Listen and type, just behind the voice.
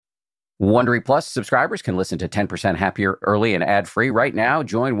Wondery Plus subscribers can listen to 10% Happier early and ad-free right now.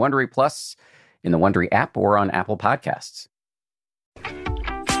 Join Wondery Plus in the Wondery app or on Apple Podcasts.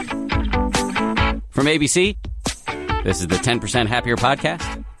 From ABC, this is the 10% Happier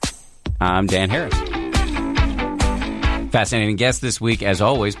podcast. I'm Dan Harris. Fascinating guest this week, as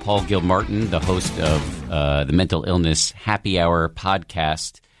always, Paul Gilmartin, the host of the Mental Illness Happy Hour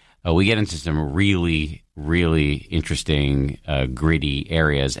podcast. We get into some really, really interesting, gritty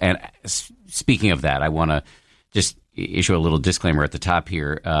areas. And speaking of that, I want to just issue a little disclaimer at the top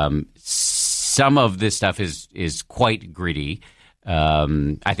here. Some of this stuff is quite gritty.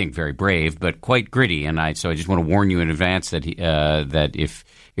 I think very brave, but quite gritty. And so I just want to warn you in advance that that if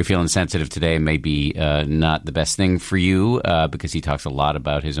you're feeling sensitive today, may be not the best thing for you, because he talks a lot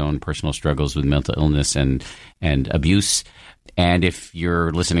about his own personal struggles with mental illness and abuse. And if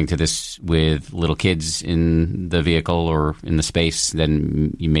you're listening to this with little kids in the vehicle or in the space,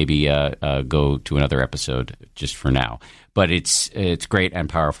 then you maybe go to another episode just for now. But it's great and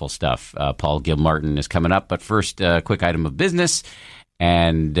powerful stuff. Paul Gilmartin is coming up. But first, a quick item of business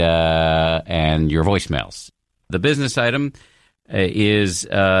and your voicemails. The business item is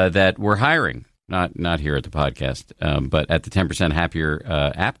that we're hiring. Not here at the podcast, but at the 10% Happier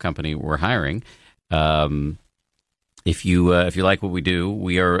app company, we're hiring. If you like what we do,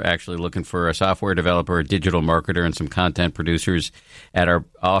 we are actually looking for a software developer, a digital marketer, and some content producers at our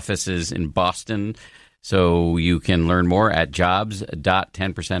offices in Boston. So you can learn more at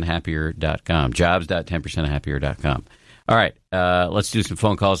jobs.10percenthappier.com. Jobs.10percenthappier.com. All right, let's do some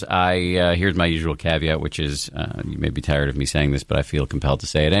phone calls. Here's my usual caveat, which is you may be tired of me saying this, but I feel compelled to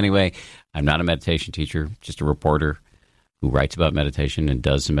say it anyway. I'm not a meditation teacher, just a reporter who writes about meditation and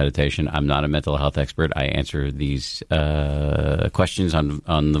does some meditation. I'm not a mental health expert. I answer these questions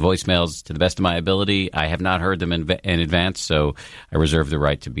on the voicemails to the best of my ability. I have not heard them in advance, so I reserve the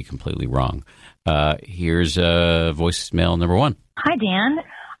right to be completely wrong. Here's voicemail number one. Hi, Dan.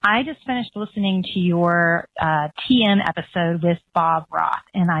 I just finished listening to your TM episode with Bob Roth,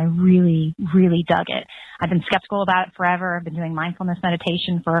 and I really, really dug it. I've been skeptical about it forever. I've been doing mindfulness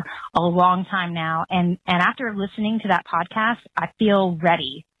meditation for a long time now. And after listening to that podcast, I feel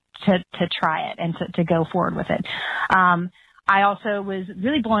ready to try it and to go forward with it. I also was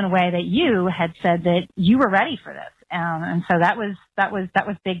really blown away that you had said that you were ready for this. And so that was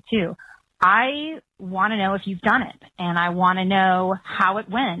big too. I want to know if you've done it, and I want to know how it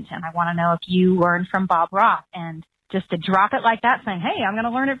went, and I want to know if you learned from Bob Roth. And just to drop it like that, saying, hey, I'm going to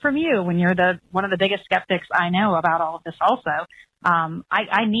learn it from you when you're one of the biggest skeptics I know about all of this also.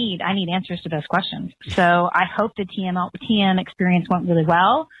 I need answers to those questions. So I hope the TM experience went really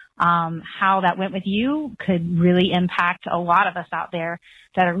well. How that went with you could really impact a lot of us out there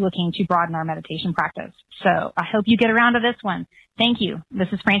that are looking to broaden our meditation practice. So I hope you get around to this one. Thank you. This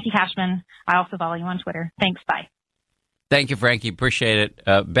is Francie Cashman. I also follow you on Twitter. Thanks. Bye. Thank you, Frankie. Appreciate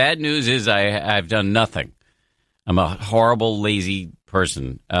it. Bad news is I've done nothing. I'm a horrible, lazy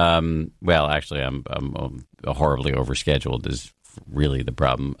person. Well, actually, I'm horribly overscheduled is really the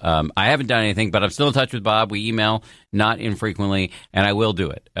problem. I haven't done anything, but I'm still in touch with Bob. We email not infrequently, and I will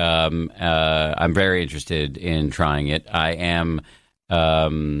do it. I'm very interested in trying it. I am.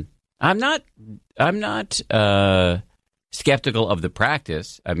 I'm not skeptical of the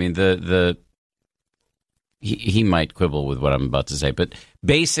practice. I mean, he might quibble with what I'm about to say, but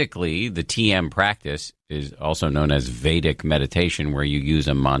basically the TM practice is also known as Vedic meditation, where you use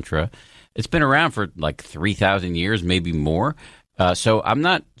a mantra. It's been around for like 3,000 years, maybe more. So I'm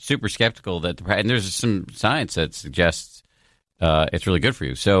not super skeptical and there's some science that suggests it's really good for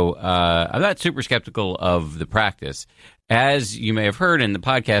you. So I'm not super skeptical of the practice. As you may have heard in the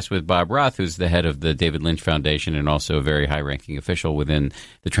podcast with Bob Roth, who's the head of the David Lynch Foundation and also a very high-ranking official within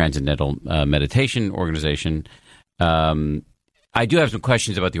the Transcendental Meditation Organization, I do have some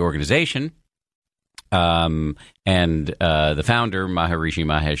questions about the organization and the founder, Maharishi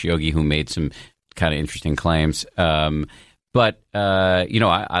Mahesh Yogi, who made some kind of interesting claims. But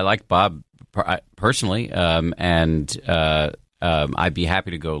I like Bob personally, and I'd be happy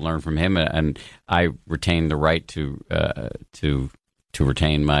to go learn from him, and I retain the right to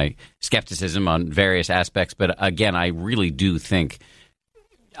retain my skepticism on various aspects. But again, I really do think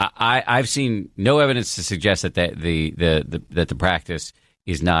I've seen no evidence to suggest that the practice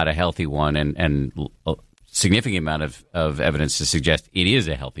is not a healthy one, and a significant amount of evidence to suggest it is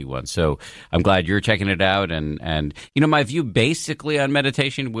a healthy one. So I'm glad you're checking it out. And my view basically on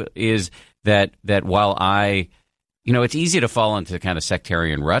meditation is that while it's easy to fall into kind of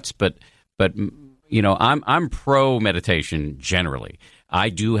sectarian ruts, but I'm pro meditation generally. I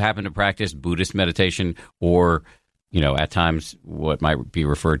do happen to practice Buddhist meditation or at times what might be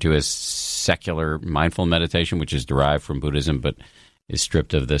referred to as secular mindful meditation, which is derived from Buddhism, but is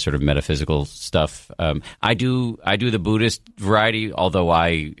stripped of the sort of metaphysical stuff. I do the Buddhist variety, although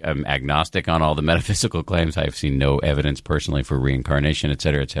I am agnostic on all the metaphysical claims. I've seen no evidence personally for reincarnation, et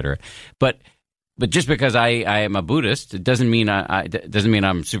cetera, et cetera. But just because I am a Buddhist, it doesn't mean doesn't mean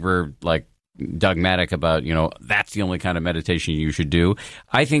I'm super dogmatic about, that's the only kind of meditation you should do.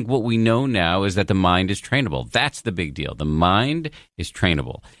 I think what we know now is that the mind is trainable. That's the big deal. The mind is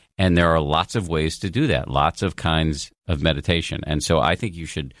trainable. And there are lots of ways to do that, lots of kinds of meditation. And so I think you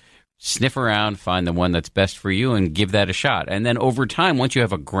should sniff around, find the one that's best for you, and give that a shot. And then over time, once you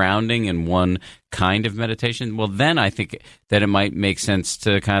have a grounding in one kind of meditation, well, then I think that it might make sense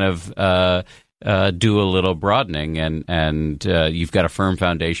to kind of do a little broadening, and you've got a firm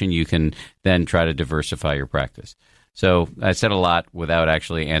foundation. You can then try to diversify your practice. So I said a lot without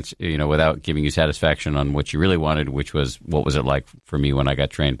actually without giving you satisfaction on what you really wanted, which was what was it like for me when I got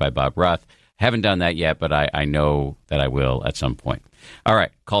trained by Bob Roth. Haven't done that yet, but I know that I will at some point. All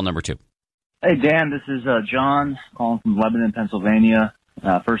right, call number 2. Hey, Dan, this is John calling from Lebanon, Pennsylvania.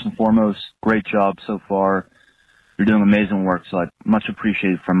 First and foremost, great job so far. You're doing amazing work, so I much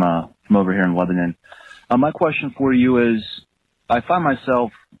appreciate it from over here in Lebanon. My question for you is, I find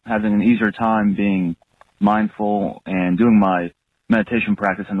myself having an easier time being mindful and doing my meditation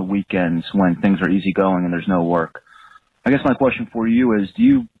practice on the weekends when things are easygoing and there's no work. I guess my question for you is, do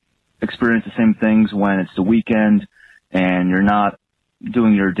you experience the same things when it's the weekend and you're not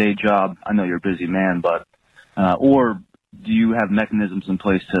doing your day job? I know you're a busy man, but or do you have mechanisms in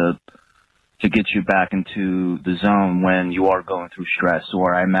place to get you back into the zone when you are going through stress?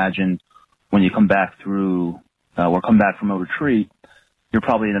 Or I imagine when you come back through or come back from a retreat, you're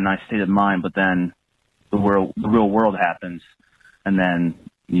probably in a nice state of mind, but then the real world happens, and then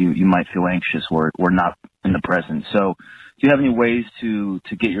you might feel anxious or not in the present. So do you have any ways to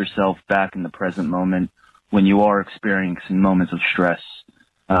get yourself back in the present moment when you are experiencing moments of stress,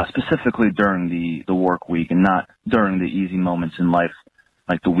 specifically during the work week and not during the easy moments in life,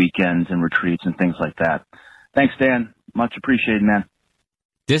 like the weekends and retreats and things like that? Thanks, Dan. Much appreciated, man.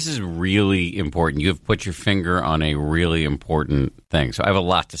 This is really important. You've put your finger on a really important thing. So I have a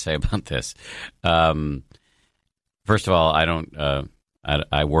lot to say about this. First of all, I don't.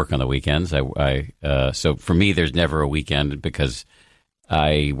 I work on the weekends. So for me, there's never a weekend because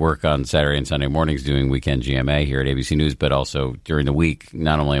I work on Saturday and Sunday mornings doing weekend GMA here at ABC News. But also during the week,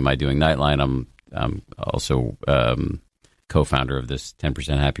 not only am I doing Nightline, I'm also co-founder of this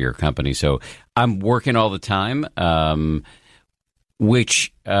 10% Happier company. So I'm working all the time.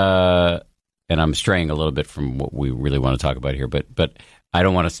 And I'm straying a little bit from what we really want to talk about here, but I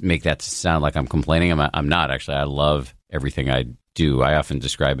don't want to make that sound like I'm complaining. I'm not, actually. I love everything I do. I often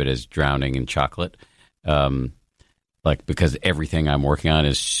describe it as drowning in chocolate, because everything I'm working on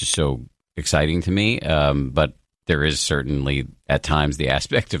is just so exciting to me. But there is certainly at times the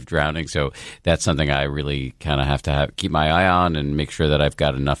aspect of drowning. So that's something I really kind of have to keep my eye on and make sure that I've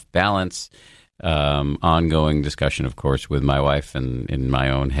got enough balance. Ongoing discussion, of course, with my wife and in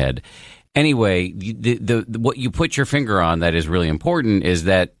my own head. Anyway, the what you put your finger on that is really important is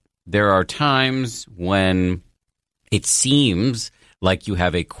that there are times when it seems like you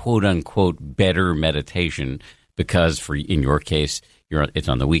have a quote-unquote better meditation because, in your case, it's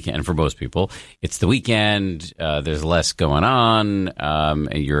on the weekend. And for most people, it's the weekend. There's less going on.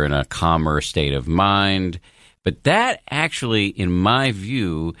 And you're in a calmer state of mind. But that actually, in my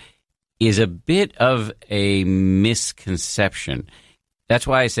view, is a bit of a misconception. That's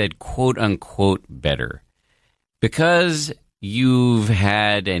why I said quote-unquote better. Because you've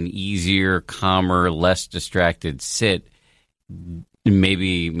had an easier, calmer, less distracted sit,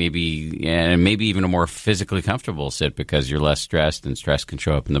 maybe even a more physically comfortable sit because you're less stressed and stress can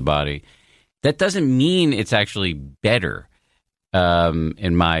show up in the body. That doesn't mean it's actually better,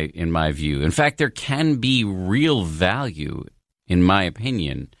 in my view. In fact, there can be real value, in my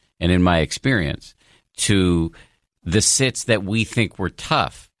opinion, and in my experience, to the sits that we think were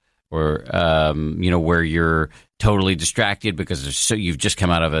tough, or where you're totally distracted because you've just come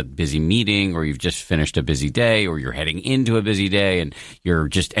out of a busy meeting, or you've just finished a busy day, or you're heading into a busy day, and you're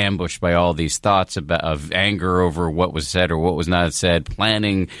just ambushed by all these thoughts of anger over what was said or what was not said,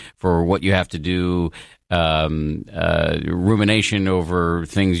 planning for what you have to do, rumination over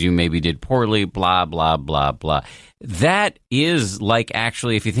things you maybe did poorly, blah, blah, blah, blah. That is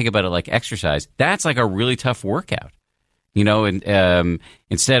actually, if you think about it like exercise, that's like a really tough workout. And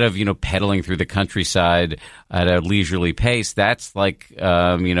instead of, pedaling through the countryside at a leisurely pace, that's like,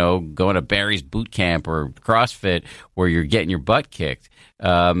 going to Barry's boot camp or CrossFit where you're getting your butt kicked.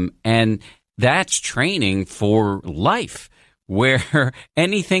 And that's training for life, where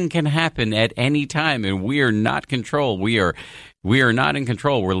anything can happen at any time, and we are not control. We are not in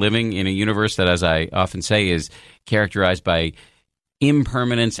control. We're living in a universe that, as I often say, is characterized by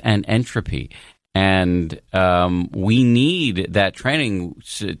impermanence and entropy. And we need that training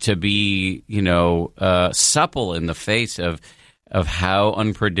to be, supple in the face of how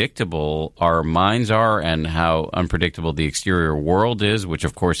unpredictable our minds are and how unpredictable the exterior world is, which,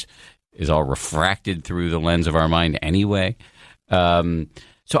 of course, is all refracted through the lens of our mind anyway. So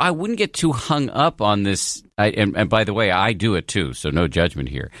I wouldn't get too hung up on this. And by the way, I do it too, so no judgment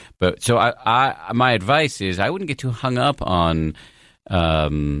here. But so my advice is I wouldn't get too hung up on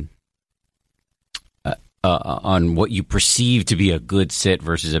what you perceive to be a good sit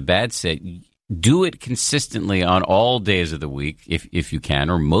versus a bad sit. Do it consistently on all days of the week, if you can,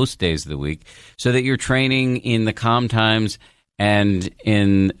 or most days of the week, so that you're training in the calm times and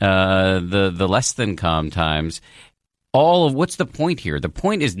in the less than calm times. What's the point here? The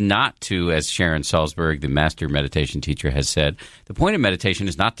point is not to, as Sharon Salzberg, the master meditation teacher, has said, the point of meditation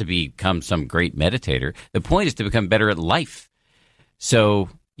is not to become some great meditator. The point is to become better at life. So,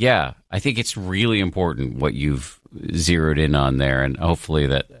 yeah, I think it's really important what you've zeroed in on there, and hopefully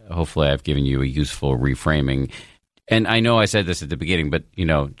I've given you a useful reframing. And I know I said this at the beginning, but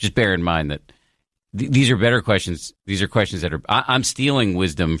just bear in mind that these are better questions. These are questions that I'm stealing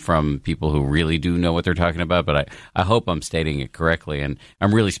wisdom from people who really do know what they're talking about, but I hope I'm stating it correctly, and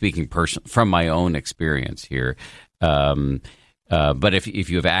I'm really speaking from my own experience here. But if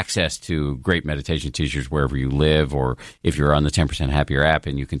you have access to great meditation teachers wherever you live, or if you're on the 10% Happier app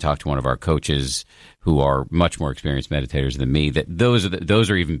and you can talk to one of our coaches who are much more experienced meditators than me, that those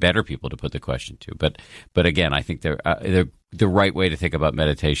are even better people to put the question to. But again, I think the right way to think about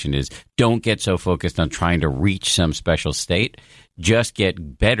meditation is don't get so focused on trying to reach some special state. Just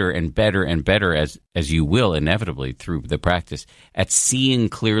get better and better and better as you will inevitably through the practice at seeing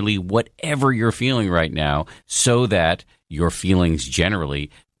clearly whatever you're feeling right now, so that your feelings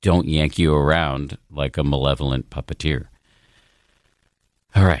generally don't yank you around like a malevolent puppeteer.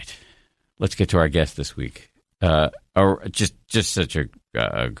 All right, let's get to our guest this week. Just such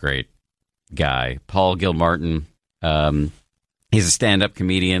a great guy, Paul Gilmartin. He's a stand-up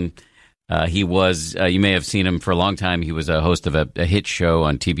comedian. He was, you may have seen him for a long time. He was a host of a hit show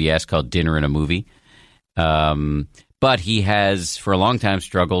on TBS called Dinner and a Movie. But he has, for a long time,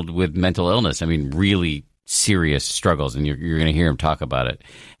 struggled with mental illness. I mean, really serious struggles, and you're going to hear him talk about it.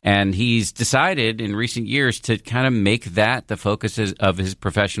 And he's decided in recent years to kind of make that the focus of his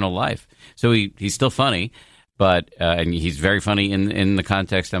professional life. So he's still funny, but and he's very funny in the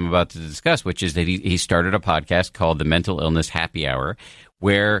context I'm about to discuss, which is that he started a podcast called The Mental Illness Happy Hour,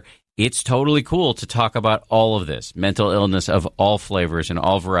 where it's totally cool to talk about all of this, mental illness of all flavors and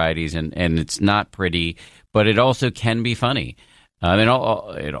all varieties, and it's not pretty, but it also can be funny. And it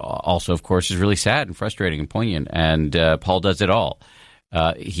also, of course, is really sad and frustrating and poignant, and Paul does it all.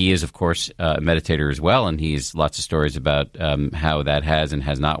 He is, of course, a meditator as well, and he has lots of stories about how that has and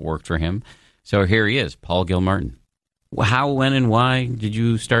has not worked for him. So here he is, Paul Gilmartin. How, when, and why did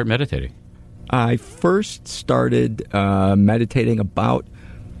you start meditating? I first started meditating about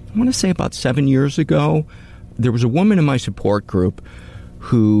 7 years ago. There was a woman in my support group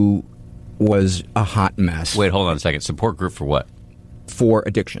who was a hot mess. Wait, hold on a second. Support group for what? For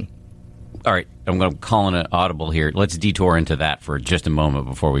addiction. All right, I'm going to call in an audible here. Let's detour into that for just a moment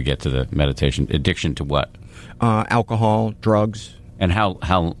before we get to the meditation. Addiction to what? Alcohol, drugs. And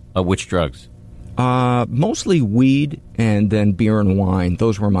which drugs? Mostly weed and then beer and wine.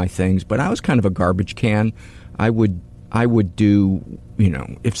 Those were my things. But I was kind of a garbage can. I would do,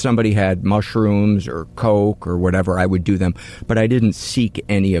 if somebody had mushrooms or coke or whatever, I would do them. But I didn't seek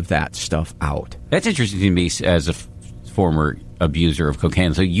any of that stuff out. That's interesting to me as a former abuser of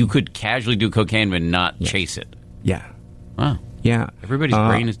cocaine. So you could casually do cocaine but not chase it. Yeah. Wow. Yeah. Everybody's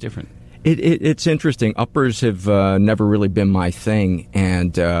brain is different. It's interesting. Uppers have never really been my thing.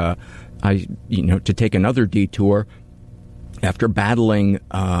 And to take another detour, after battling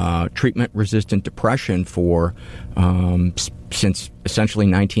treatment-resistant depression for since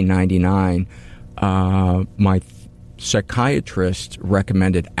essentially 1999, my psychiatrist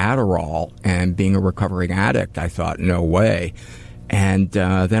recommended Adderall, and being a recovering addict, I thought, no way. And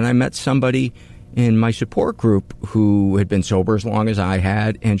then I met somebody in my support group who had been sober as long as I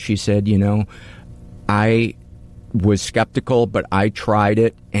had, and she said, I was skeptical, but I tried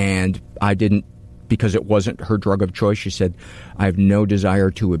it, and I didn't, because it wasn't her drug of choice. She said, I have no desire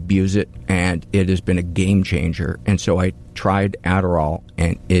to abuse it, and it has been a game changer. And so I tried Adderall,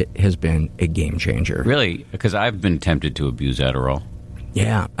 and it has been a game changer. Really? Because I've been tempted to abuse Adderall.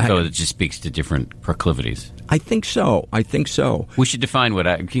 Yeah. So it just speaks to different proclivities. I think so. We should define what.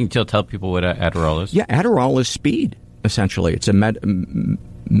 Can you tell people what Adderall is? Yeah, Adderall is speed, essentially. It's a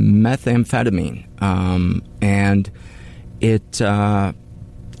methamphetamine, and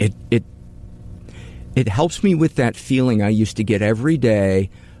it helps me with that feeling I used to get every day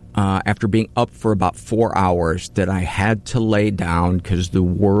after being up for about 4 hours that I had to lay down because the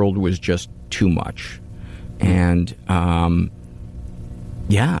world was just too much. And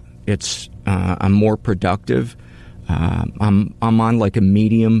it's I'm more productive. I'm on like a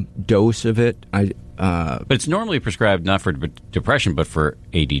medium dose of it. But it's normally prescribed not for depression, but for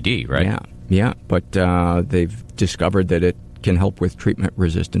ADD, right? Yeah. But they've discovered that it can help with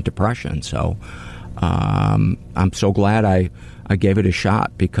treatment-resistant depression. So I'm so glad I gave it a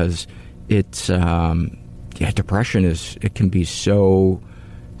shot because it's depression it can be so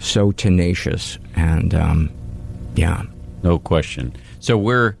tenacious and no question. So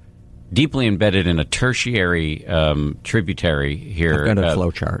we're deeply embedded in a tertiary tributary here. I've got a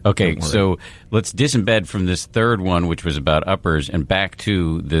flow chart. Okay, so let's disembed from this third one, which was about uppers, and back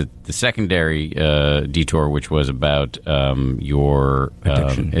to the secondary detour, which was about your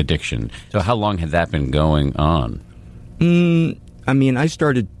addiction. So how long had that been going on? I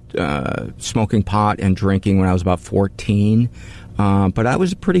started smoking pot and drinking when I was about 14, but I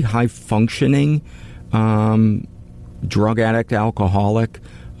was a pretty high-functioning drug addict, alcoholic.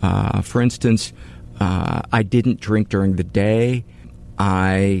 For instance, I didn't drink during the day.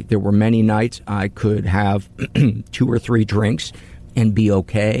 There were many nights I could have 2 or 3 drinks and be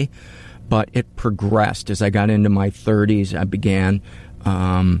okay, but it progressed. As I got into my 30s, I began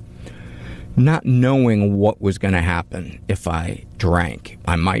not knowing what was going to happen if I drank.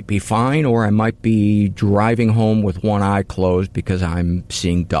 I might be fine, or I might be driving home with one eye closed because I'm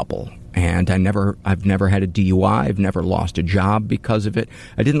seeing double. And I've never had a DUI. I've never lost a job because of it.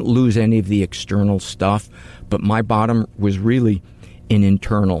 I didn't lose any of the external stuff, but my bottom was really an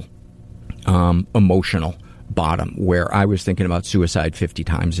internal, emotional bottom where I was thinking about suicide 50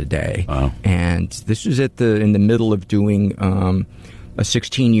 times a day. Wow. And this was in the middle of doing a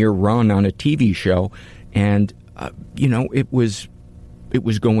 16-year run on a TV show, and it was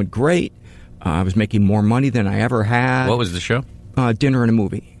going great. I was making more money than I ever had. What was the show? Dinner and a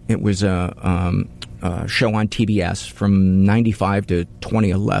Movie. It was a show on TBS from 95 to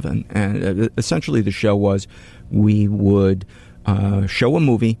 2011. And essentially the show was we would show a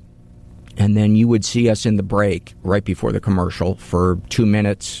movie, and then you would see us in the break right before the commercial for 2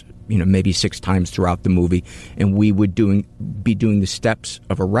 minutes, maybe 6 times throughout the movie. And we would be doing the steps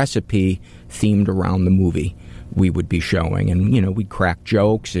of a recipe themed around the movie we would be showing. And, we'd crack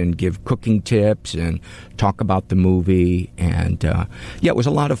jokes and give cooking tips and talk about the movie. And, it was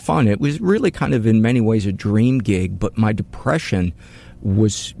a lot of fun. It was really kind of in many ways a dream gig, but my depression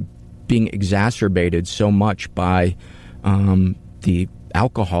was being exacerbated so much by the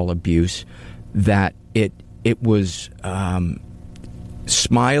alcohol abuse that it was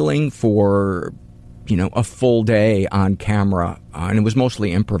smiling for a full day on camera, and it was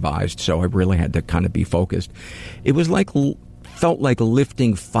mostly improvised, so I really had to kind of be focused. It was felt like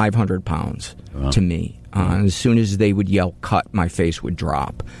lifting 500 pounds to me. As soon as they would yell cut, my face would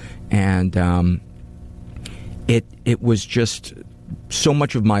drop. And it was just, so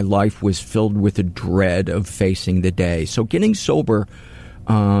much of my life was filled with a dread of facing the day. So getting sober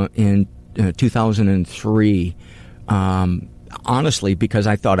in 2003, honestly, because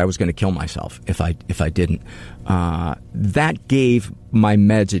I thought I was going to kill myself if I didn't. That gave my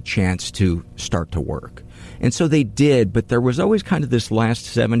meds a chance to start to work. And so they did, but there was always kind of this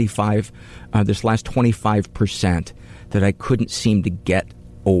last 25% that I couldn't seem to get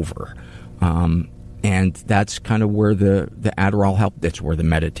over. And that's kind of where the Adderall helped. That's where the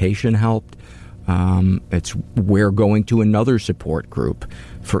meditation helped. It's where going to another support group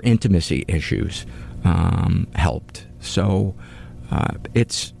for intimacy issues helped. So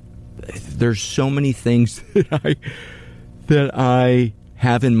there's so many things that I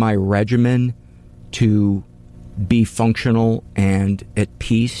have in my regimen to be functional and at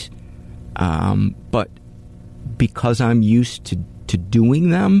peace, but because I'm used to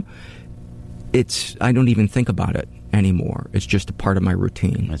doing them, I don't even think about it anymore. It's just a part of my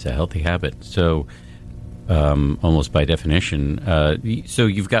routine. It's a healthy habit. So almost by definition, so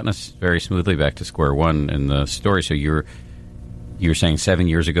you've gotten us very smoothly back to square one in the story. So you were saying 7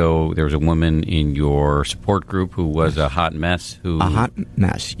 years ago there was a woman in your support group who was a hot mess. A hot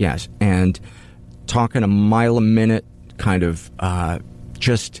mess, yes. And talking a mile a minute, kind of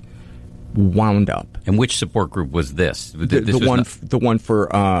just wound up. And which support group was this? The one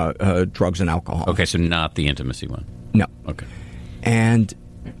for drugs and alcohol. Okay, so not the intimacy one. No. Okay. And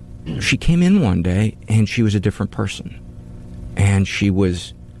she came in one day, and she was a different person. And she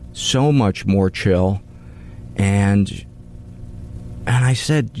was so much more chill. And I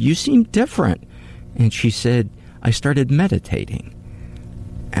said, "You seem different." And she said, "I started meditating."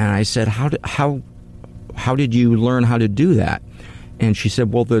 And I said, how did you learn how to do that?" And she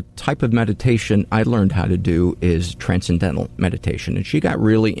said, "Well, the type of meditation I learned how to do is transcendental meditation." And she got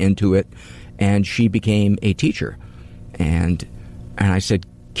really into it, and she became a teacher. And I said,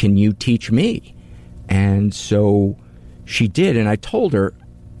 "Can you teach me?" And so she did, and I told her,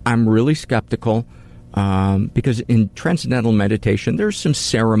 I'm really skeptical, because in transcendental meditation, there's some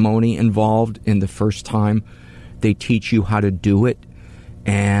ceremony involved in the first time they teach you how to do it.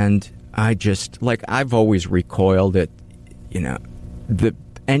 And I just, I've always recoiled at,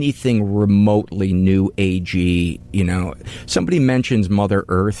 anything remotely new agey, somebody mentions Mother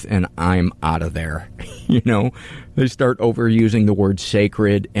Earth and I'm out of there. They start overusing the word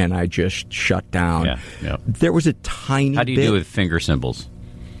sacred and I just shut down. Yeah. There was a tiny How do you bit... do with finger symbols?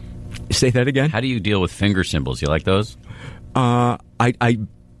 Say that again? How do you deal with finger symbols? You like those?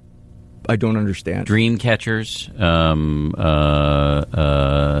 I don't understand. Dream catchers,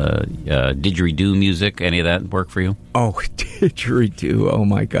 didgeridoo music, any of that work for you? Oh, didgeridoo! Oh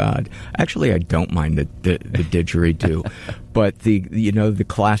my God! Actually, I don't mind the didgeridoo, but the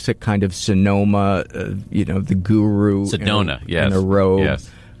classic kind of Sonoma, the guru, Sedona, yes, in a robe. Yes.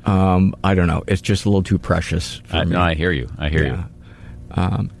 I don't know. It's just a little too precious for me. No, I hear you.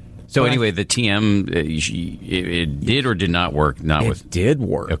 So anyway, the TM, it did or did not work? It did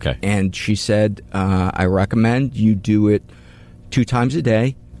work. Okay. And she said, I recommend you do it 2 times a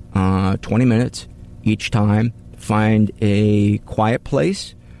day, 20 minutes each time. Find a quiet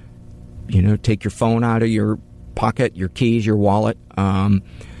place. Take your phone out of your pocket, your keys, your wallet.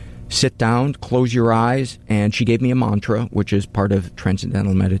 Sit down, close your eyes. And she gave me a mantra, which is part of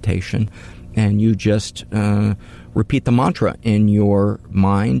transcendental meditation. And you just repeat the mantra in your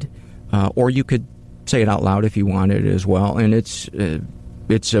mind. Or you could say it out loud if you wanted as well. And it's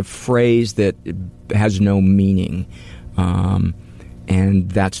a phrase that has no meaning. And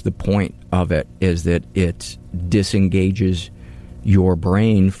that's the point of it, is that it disengages your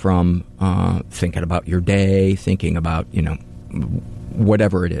brain from thinking about your day, thinking about,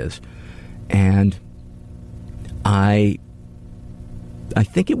 whatever it is. And I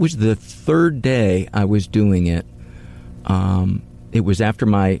think it was the 3rd day I was doing it. It was after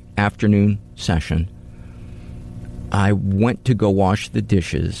my afternoon session. I went to go wash the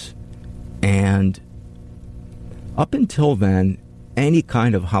dishes, and up until then, any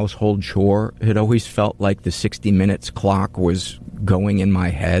kind of household chore had always felt like the 60 Minutes clock was going in my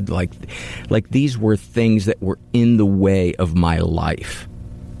head. Like these were things that were in the way of my life,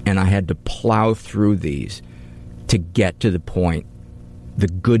 and I had to plow through these to get to the point, the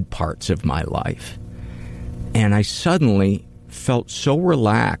good parts of my life. And I suddenly felt so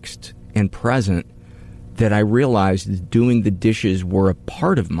relaxed and present that I realized that doing the dishes were a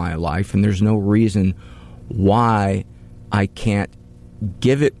part of my life, and there's no reason why I can't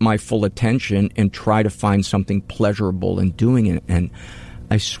give it my full attention and try to find something pleasurable in doing it. And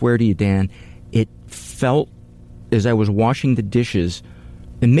I swear to you, Dan, it felt, as I was washing the dishes,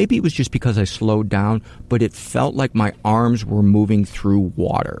 and maybe it was just because I slowed down, but it felt like my arms were moving through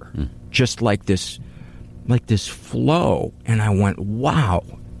water, just like this flow. And I went, wow,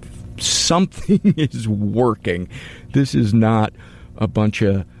 something is working. This is not a bunch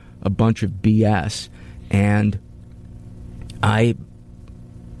of BS. And I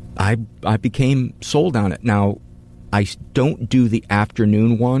became sold on it. Now, I don't do the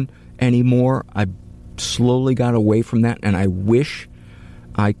afternoon one anymore. I slowly got away from that, and I wish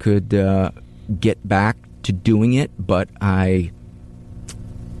I could get back to doing it, but I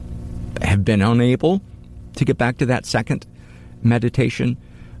have been unable to get back to that second meditation.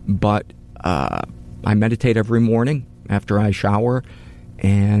 But I meditate every morning after I shower,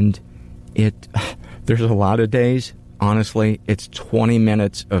 and there's a lot of days, honestly, it's 20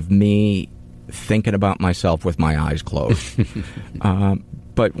 minutes of me thinking about myself with my eyes closed.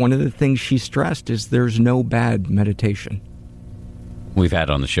 But one of the things she stressed is there's no bad meditation. We've had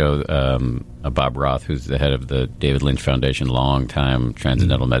on the show Bob Roth, who's the head of the David Lynch Foundation, long-time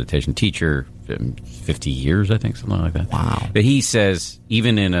transcendental meditation teacher, 50 years, I think, something like that. Wow. But he says,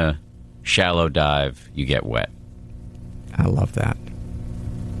 even in a shallow dive, you get wet. I love that.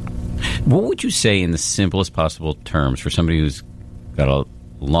 What would you say in the simplest possible terms for somebody who's got a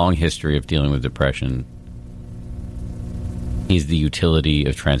long history of dealing with depression is the utility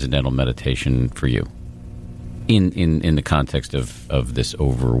of transcendental meditation for you in the context of this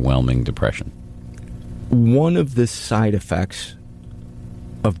overwhelming depression? One of the side effects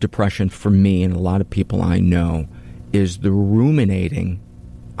of depression for me and a lot of people I know is the ruminating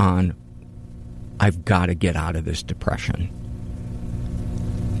on, I've got to get out of this depression.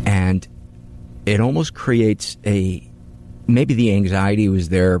 And it almost creates maybe the anxiety was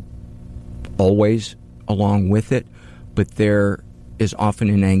there always along with it, but there is often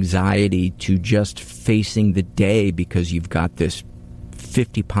an anxiety to just facing the day because you've got this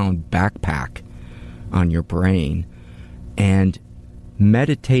 50-pound backpack on your brain. And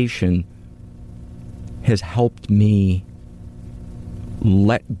meditation has helped me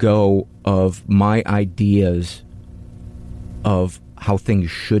let go of my ideas of how things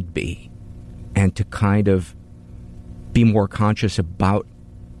should be and to kind of be more conscious about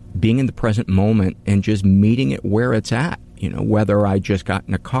being in the present moment and just meeting it where it's at. You know, whether I just got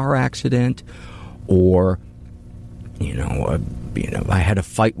in a car accident or, I had a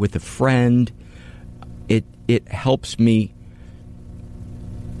fight with a friend. It helps me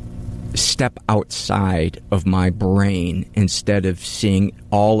step outside of my brain instead of seeing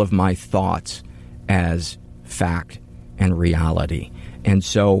all of my thoughts as fact and reality. And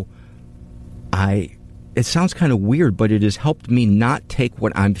so it sounds kind of weird, but it has helped me not take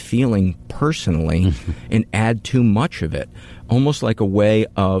what I'm feeling personally and add too much of it. Almost like a way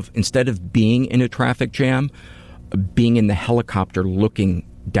of, instead of being in a traffic jam, being in the helicopter looking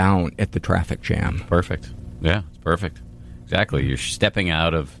down at the traffic jam. Perfect. Yeah, it's perfect. Exactly. You're stepping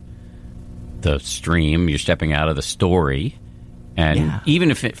out of the stream, you're stepping out of the story, and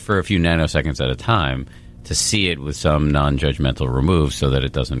even if for a few nanoseconds at a time, to see it with some non-judgmental remove so that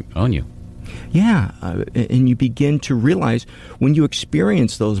it doesn't own you. Yeah, and you begin to realize when you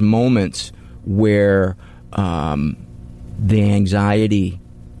experience those moments where the anxiety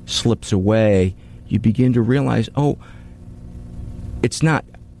slips away, you begin to realize, it's not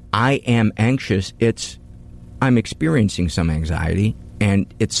I am anxious, it's I'm experiencing some anxiety,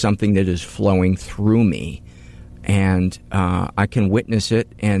 and it's something that is flowing through me. And I can witness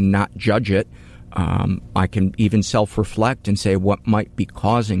it and not judge it. I can even self-reflect and say what might be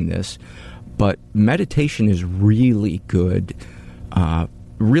causing this. But meditation is really good,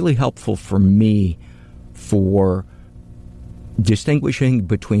 really helpful for me for distinguishing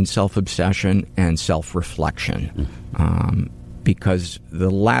between self-obsession and self-reflection. Because the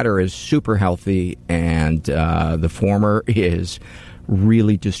latter is super healthy and the former is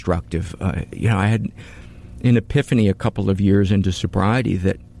really destructive. I had an epiphany a couple of years into sobriety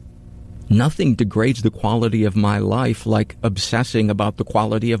that nothing degrades the quality of my life like obsessing about the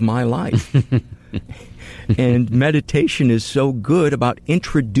quality of my life. And meditation is so good about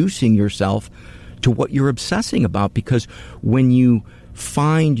introducing yourself to what you're obsessing about, because when you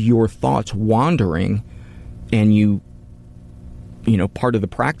find your thoughts wandering and part of the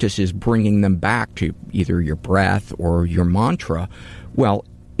practice is bringing them back to either your breath or your mantra. Well,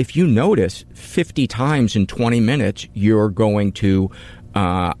 if you notice 50 times in 20 minutes, you're going to,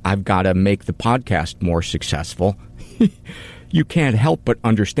 I've got to make the podcast more successful. You can't help but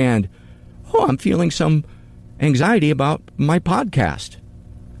understand, I'm feeling some anxiety about my podcast.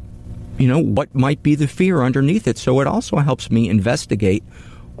 What might be the fear underneath it? So it also helps me investigate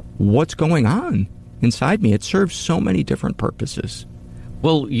what's going on inside me. It serves so many different purposes.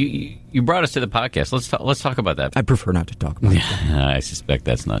 Well, you brought us to the podcast. Let's talk about that. I prefer not to talk about it. I suspect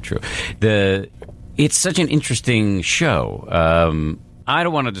that's not true. It's such an interesting show. I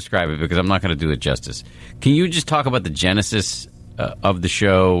don't want to describe it because I'm not going to do it justice. Can you just talk about the genesis of the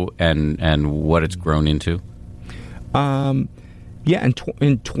show and what it's grown into? Yeah, in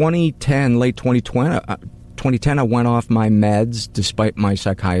 2010, late 2010, I went off my meds despite my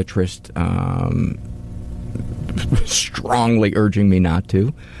psychiatrist strongly urging me not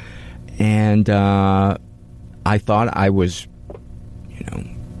to. And I thought I was,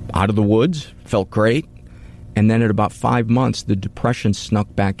 out of the woods, felt great. And then at about 5 months, the depression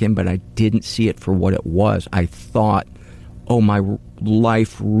snuck back in, but I didn't see it for what it was. I thought, my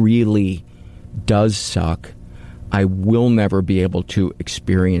life really does suck. I will never be able to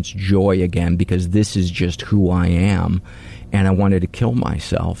experience joy again because this is just who I am. And I wanted to kill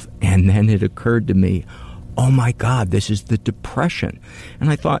myself. And then it occurred to me, oh my God, this is the depression. And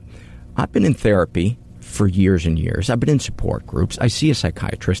I thought, I've been in therapy for years and years. I've been in support groups. I see a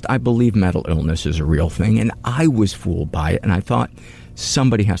psychiatrist. I believe mental illness is a real thing. And I was fooled by it. And I thought,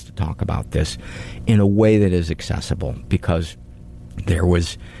 somebody has to talk about this in a way that is accessible, because there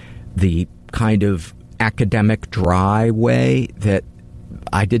was the kind of academic dry way that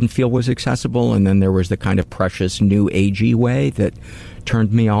I didn't feel was accessible, and then there was the kind of precious new agey way that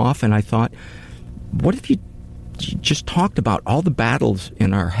turned me off. And I thought, what if you just talked about all the battles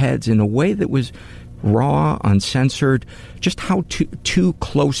in our heads in a way that was raw, uncensored, just how two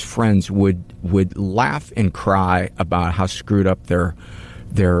close friends would laugh and cry about how screwed up their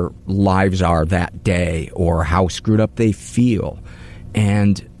lives are that day, or how screwed up they feel.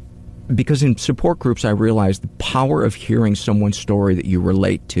 And because in support groups, I realized the power of hearing someone's story that you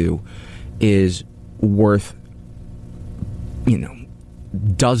relate to is worth,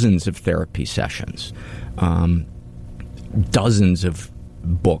 dozens of therapy sessions, dozens of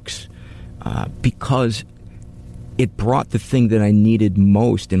books, because it brought the thing that I needed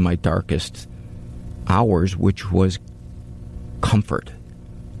most in my darkest hours, which was comfort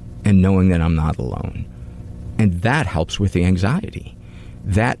and knowing that I'm not alone. And that helps with the anxiety.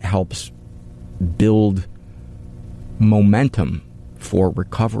 That helps build momentum for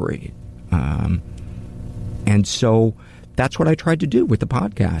recovery. And so that's what I tried to do with the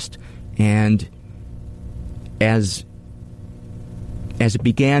podcast. And as it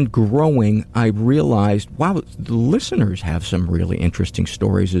began growing, I realized, wow, the listeners have some really interesting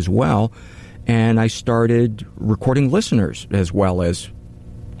stories as well. And I started recording listeners as well as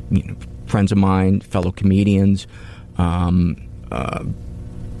friends of mine, fellow comedians,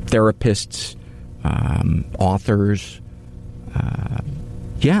 therapists, authors.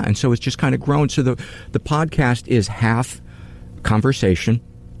 And so it's just kind of grown. So the podcast is half conversation,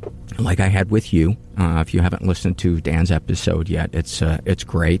 like I had with you. If you haven't listened to Dan's episode yet, it's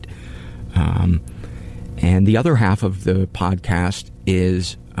great. And the other half of the podcast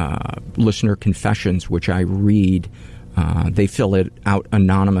is listener confessions, which I read. They fill it out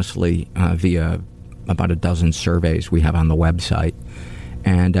anonymously via about a dozen surveys we have on the website.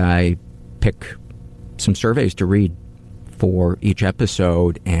 And I pick some surveys to read for each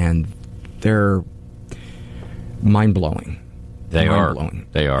episode, and they're mind-blowing. They are.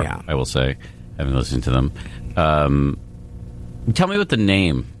 Yeah. I will say, having listened to them. Tell me what the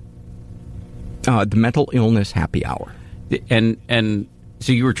name. The Mental Illness Happy Hour. And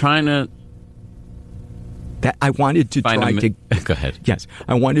so you were trying to. That I wanted to try to. Go ahead. Yes,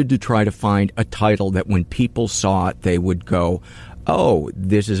 I wanted to try to find a title that when people saw it, they would go, "Oh,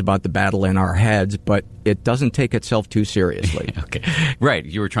 this is about the battle in our heads," but it doesn't take itself too seriously. Okay, right.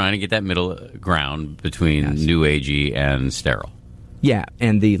 You were trying to get that middle ground between new agey and sterile. Yeah,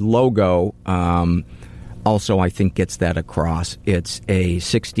 and the logo also, I think, gets that across. It's a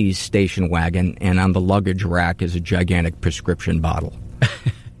 60s station wagon, and on the luggage rack is a gigantic prescription bottle.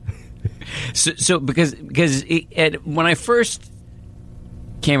 So because when I first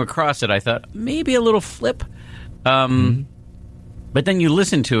came across it, I thought maybe a little flip. But then you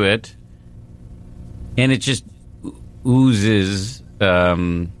listen to it, and it just oozes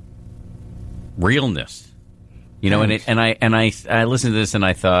realness. And I listened to this and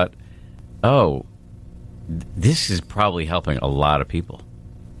I thought, oh, this is probably helping a lot of people.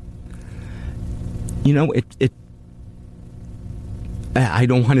 I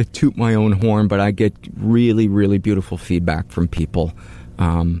don't want to toot my own horn, but I get really, really beautiful feedback from people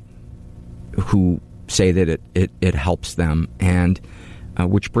who say that it helps them. And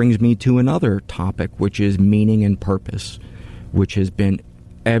which brings me to another topic, which is meaning and purpose, which has been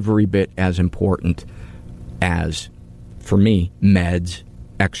every bit as important as, for me, meds,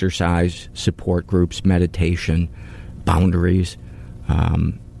 exercise, support groups, meditation, boundaries.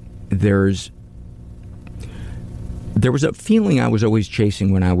 There was a feeling I was always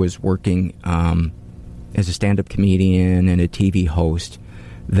chasing when I was working as a stand-up comedian and a TV host,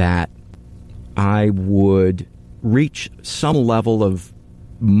 that I would reach some level of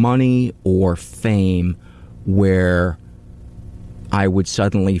money or fame where I would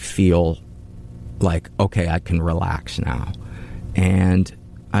suddenly feel like, okay, I can relax now. And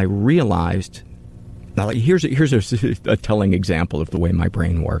I realized, now here's a telling example of the way my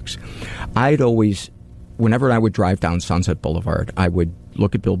brain works. Whenever I would drive down Sunset Boulevard, I would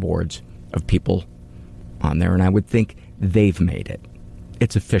look at billboards of people on there, and I would think, they've made it.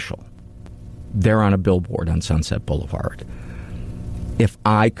 It's official. They're on a billboard on Sunset Boulevard. If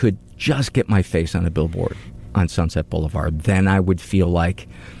I could just get my face on a billboard on Sunset Boulevard, then I would feel like,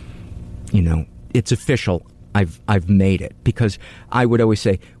 it's official. I've made it. Because I would always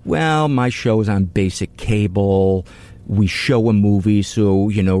say, well, my show's on basic cable. We show a movie, so,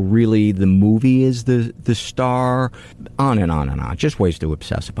 really the movie is the star. On and on and on. Just ways to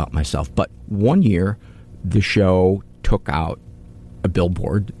obsess about myself. But one year, the show took out a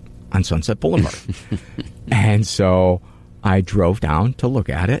billboard on Sunset Boulevard. And so I drove down to look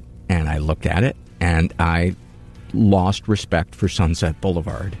at it, and I looked at it, and I lost respect for Sunset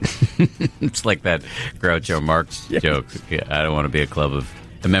Boulevard. It's like that Groucho Marx joke. Yeah, I don't want to be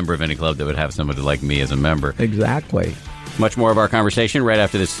a member of any club that would have somebody like me as a member. Exactly. Much more of our conversation right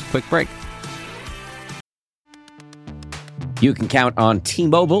after this quick break. You can count on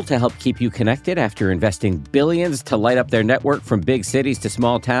T-Mobile to help keep you connected after investing billions to light up their network from big cities to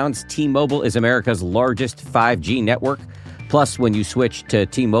small towns. T-Mobile is America's largest 5G network. Plus, when you switch to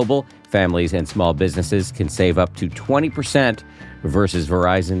T-Mobile, families and small businesses can save up to 20% versus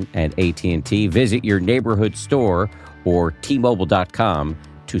Verizon and AT&T. Visit your neighborhood store or T-Mobile.com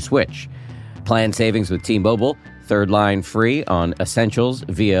to switch. Plan savings with T-Mobile. Third line free on essentials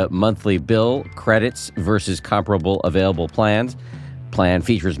via monthly bill credits versus comparable available plans. Plan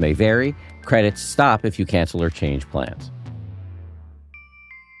features may vary. Credits stop if you cancel or change plans.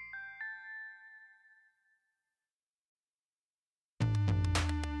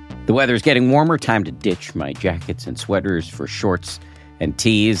 The weather's getting warmer. Time to ditch my jackets and sweaters for shorts and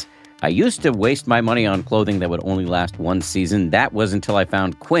tees. I used to waste my money on clothing that would only last one season. That was until I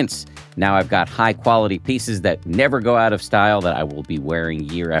found Quince. Now I've got high-quality pieces that never go out of style that I will be wearing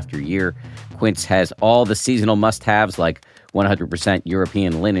year after year. Quince has all the seasonal must-haves like 100%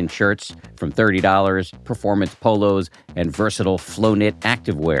 European linen shirts from $30, performance polos, and versatile flow-knit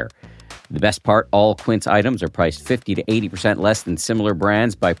activewear. The best part, all Quince items are priced 50 to 80% less than similar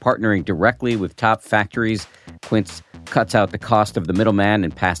brands. By partnering directly with top factories, Quince cuts out the cost of the middleman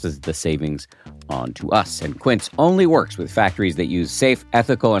and passes the savings on to us. And Quince only works with factories that use safe,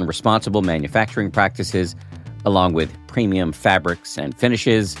 ethical, and responsible manufacturing practices, along with premium fabrics and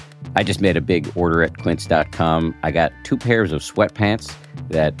finishes. I just made a big order at Quince.com. I got 2 pairs of sweatpants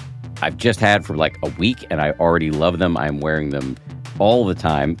that I've just had for like a week, and I already love them. I'm wearing them all the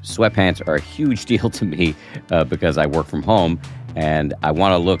time. Sweatpants are a huge deal to me because I work from home and I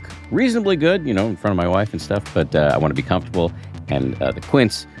want to look reasonably good, you know, in front of my wife and stuff, but I want to be comfortable. And the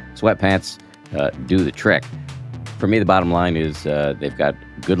Quince sweatpants do the trick. For me, the bottom line is they've got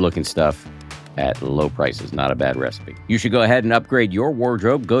good looking stuff at low prices. Not a bad recipe. You should go ahead and upgrade your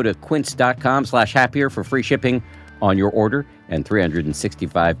wardrobe. Go to quince.com/happier for free shipping on your order and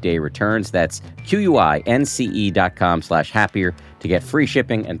 365-day returns. That's QUINCE.com/happier to get free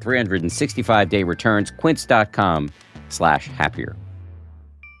shipping and 365-day returns. Quince.com/happier.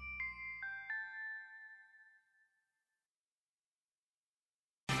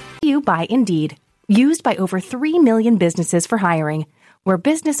 You by Indeed, used by over 3 million businesses for hiring, where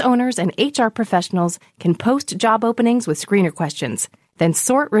business owners and HR professionals can post job openings with screener questions, then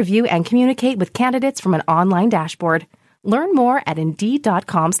sort, review, and communicate with candidates from an online dashboard. Learn more at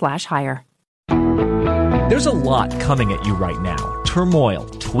Indeed.com/hire. There's a lot coming at you right now. Turmoil,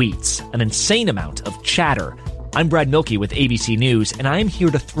 tweets, an insane amount of chatter. I'm Brad Milkey with ABC News, and I am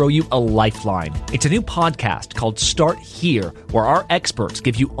here to throw you a lifeline. It's a new podcast called Start Here, where our experts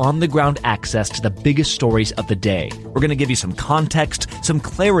give you on-the-ground access to the biggest stories of the day. We're going to give you some context, some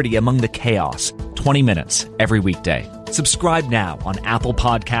clarity among the chaos. 20 minutes every weekday. Subscribe now on Apple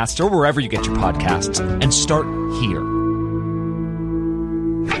Podcasts or wherever you get your podcasts, and start here.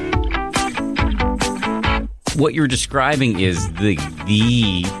 What you're describing is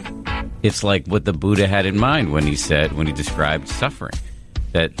it's like what the Buddha had in mind when he described suffering.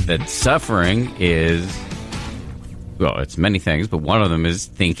 That suffering is, well, it's many things, but one of them is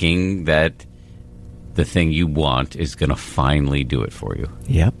thinking that the thing you want is going to finally do it for you.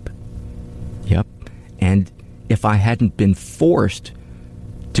 Yep. And if I hadn't been forced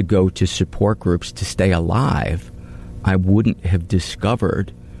to go to support groups to stay alive, I wouldn't have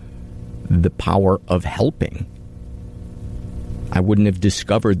discovered the power of helping. I wouldn't have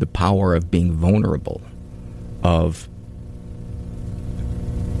discovered the power of being vulnerable, of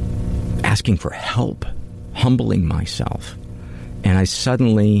asking for help, humbling myself. And I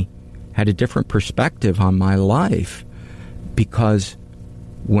suddenly had a different perspective on my life, because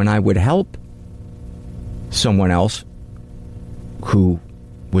when I would help someone else who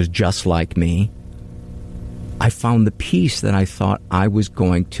was just like me, I found the peace that I thought I was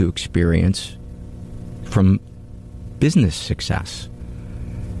going to experience from business success.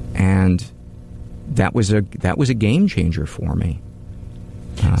 And that was a game changer for me.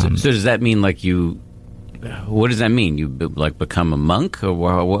 So does that mean what does that mean? You become a monk, or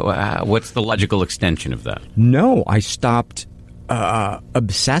what's the logical extension of that? No, I stopped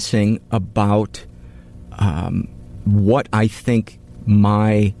obsessing about what I think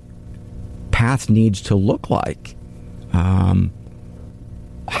my path needs to look like. How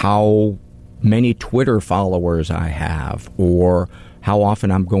many Twitter followers I have, or how often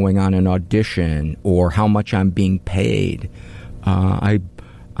I'm going on an audition, or how much I'm being paid. I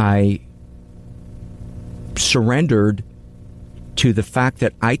surrendered to the fact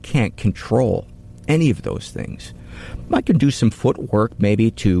that I can't control any of those things. I can do some footwork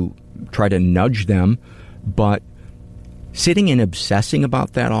maybe to try to nudge them, but sitting and obsessing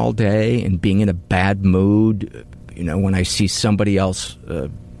about that all day and being in a bad mood, when I see somebody else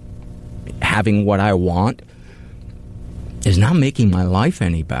having what I want, is not making my life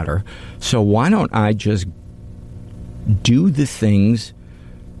any better. So why don't I just do the things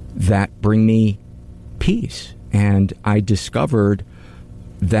that bring me peace? And I discovered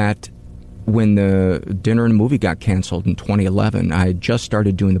that when the Dinner and Movie got canceled in 2011, I had just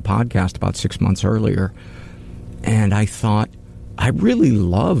started doing the podcast about 6 months earlier. And I thought, I really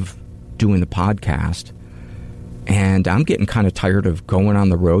love doing the podcast. And I'm getting kind of tired of going on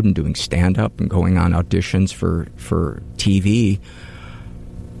the road and doing stand-up and going on auditions for TV.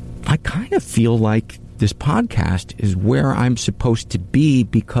 I kind of feel like this podcast is where I'm supposed to be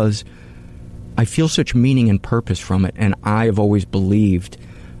because I feel such meaning and purpose from it. And I have always believed,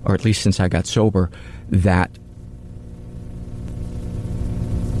 or at least since I got sober, that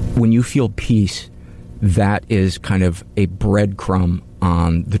when you feel peace, that is kind of a breadcrumb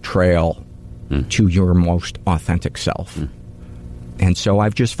on the trail to your most authentic self. And so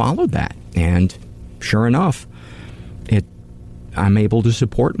I've just followed that. And sure enough, I'm able to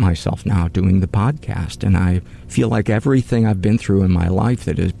support myself now doing the podcast. And I feel like everything I've been through in my life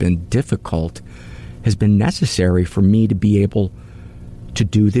that has been difficult has been necessary for me to be able to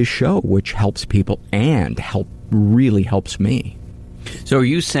do this show, which helps people and really helps me. So are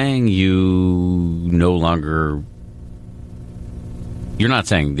you saying you're not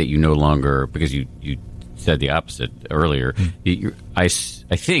saying that you no longer, because you said the opposite earlier, I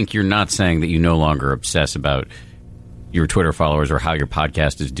think you're not saying that you no longer obsess about your Twitter followers or how your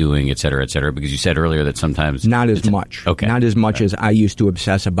podcast is doing, et cetera, because you said earlier that sometimes... Not as much. Okay. Not as much as I used to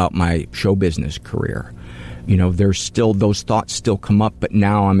obsess about my show business career. There's still, those thoughts still come up, but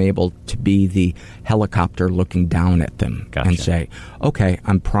now I'm able to be the helicopter looking down at them. Gotcha. And say, okay,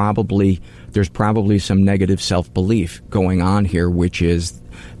 there's probably some negative self-belief going on here, which is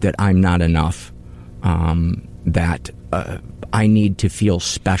that I'm not enough, that I need to feel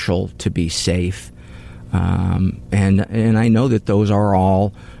special to be safe. And I know that those are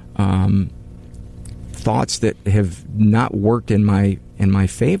all thoughts that have not worked in my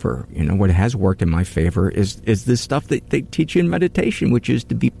favor. What has worked in my favor is the stuff that they teach you in meditation, which is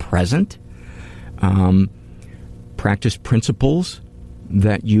to be present, practice principles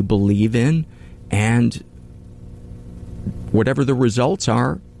that you believe in, and whatever the results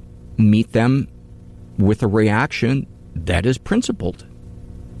are, meet them with a reaction that is principled.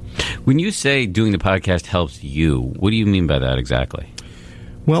 When you say doing the podcast helps you, what do you mean by that exactly?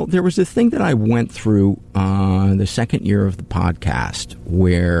 Well, there was a thing that I went through the second year of the podcast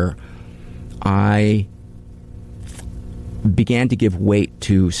where I began to give weight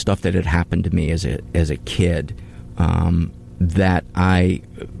to stuff that had happened to me as a kid, that I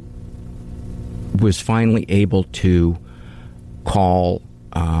was finally able to call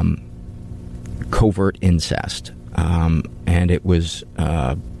covert incest. And it was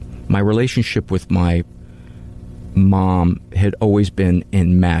my relationship with my mom had always been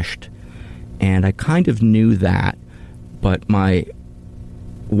enmeshed, and I kind of knew that, but my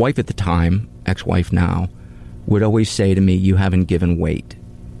wife at the time, ex-wife now, would always say to me, you haven't given weight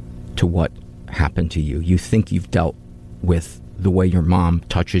to what happened to you. You think you've dealt with the way your mom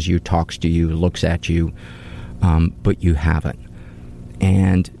touches you, talks to you, looks at you, but you haven't.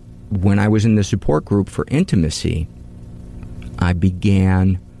 And when I was in the support group for intimacy, I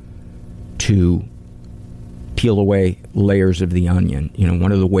began to peel away layers of the onion.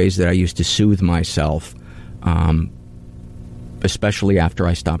 One of the ways that I used to soothe myself, especially after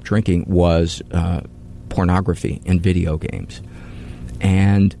I stopped drinking, was pornography and video games.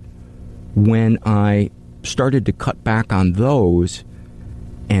 And when I started to cut back on those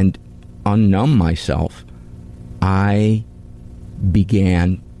and unnumb myself, I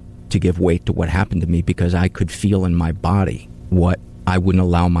began to give weight to what happened to me because I could feel in my body what I wouldn't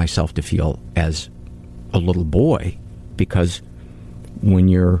allow myself to feel as a little boy, because when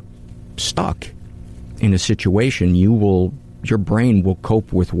you're stuck in a situation, your brain will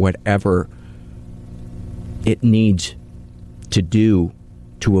cope with whatever it needs to do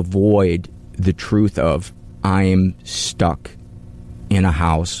to avoid the truth of, I am stuck in a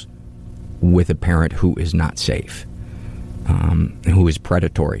house with a parent who is not safe, who is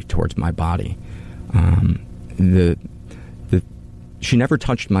predatory towards my body. She never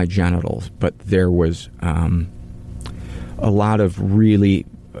touched my genitals, but there was a lot of really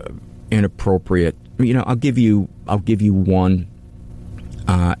inappropriate. I'll give you one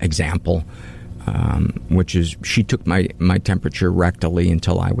example, which is she took my temperature rectally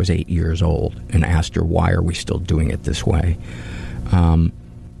until I was 8 years old, and asked her, why are we still doing it this way?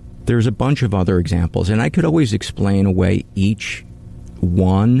 There's a bunch of other examples, and I could always explain away each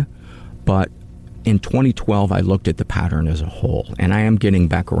one, but in 2012, I looked at the pattern as a whole, and I am getting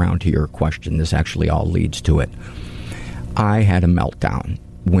back around to your question. This actually all leads to it. I had a meltdown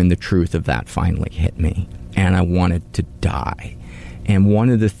when the truth of that finally hit me, and I wanted to die. And one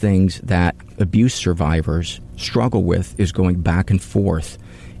of the things that abuse survivors struggle with is going back and forth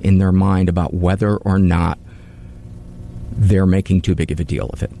in their mind about whether or not they're making too big of a deal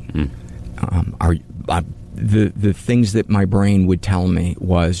of it. The things that my brain would tell me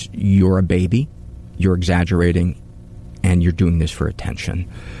was, you're a baby, you're exaggerating, and you're doing this for attention.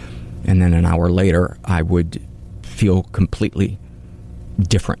 And then an hour later, I would feel completely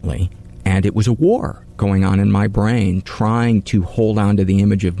differently. And it was a war going on in my brain, trying to hold on to the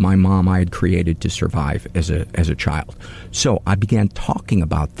image of my mom I had created to survive as a child. So I began talking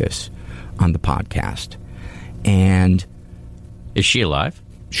about this on the podcast. And is she alive?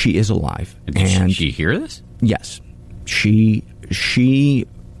 She is alive. Did she hear this? Yes. She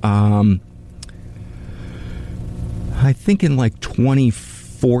I think in like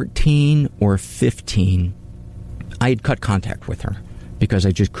 2014 or 15, I had cut contact with her because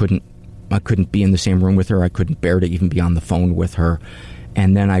I just couldn't be in the same room with her. I couldn't bear to even be on the phone with her.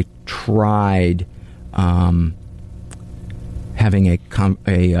 And then I tried having a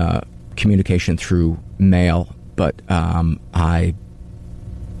communication through mail, but I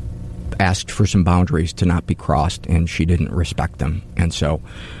asked for some boundaries to not be crossed, and she didn't respect them. And so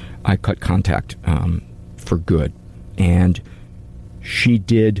I cut contact for good. And she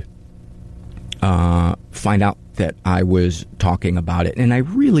did find out that I was talking about it, and I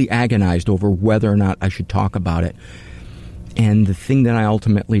really agonized over whether or not I should talk about it. And the thing that I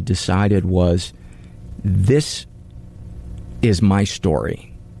ultimately decided was, this is my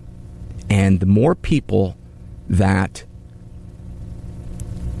story, and the more people that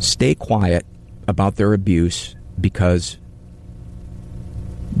stay quiet about their abuse because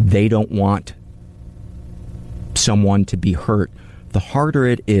they don't want someone to be hurt, the harder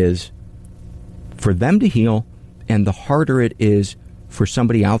it is for them to heal, and the harder it is for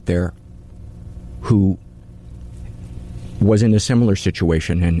somebody out there who was in a similar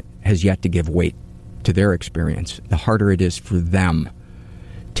situation and has yet to give weight to their experience. The harder it is for them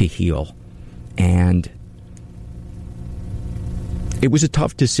to heal. And it was a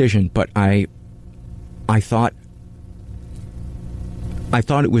tough decision, but I thought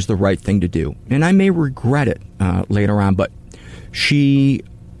it was the right thing to do. And I may regret it later on, but she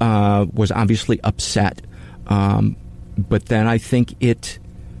was obviously upset. But then I think it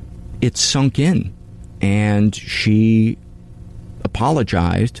sunk in, and she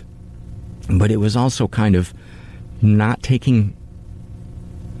apologized, but it was also kind of not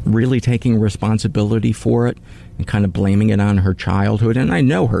really taking responsibility for it and kind of blaming it on her childhood. And I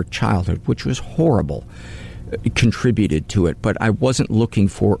know her childhood, which was horrible, contributed to it, but I wasn't looking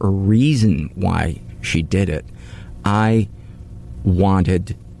for a reason why she did it. I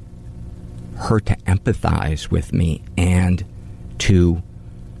wanted her to empathize with me and to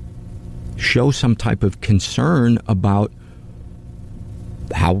show some type of concern about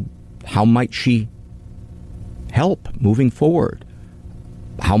how might she help moving forward?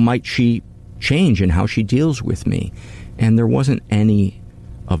 How might she change in how she deals with me? And there wasn't any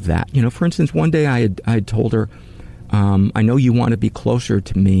of that. You know, for instance, one day I had told her, I know you want to be closer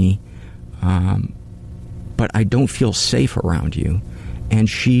to me, but I don't feel safe around you. And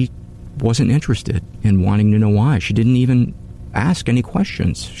she wasn't interested in wanting to know why. She didn't even ask any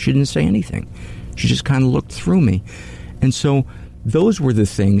questions. She didn't say anything. She just kind of looked through me. And so those were the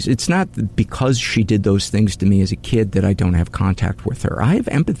things. It's not because she did those things to me as a kid that I don't have contact with her. I have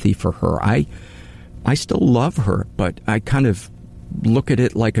empathy for her. I still love her, but I kind of look at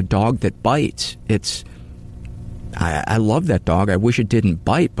it like a dog that bites. I love that dog. I wish it didn't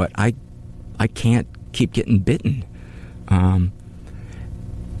bite, but I can't keep getting bitten.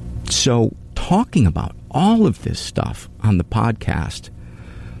 So talking about all of this stuff on the podcast,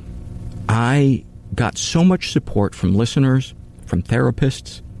 I got so much support from listeners, from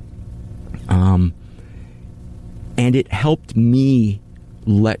therapists, and it helped me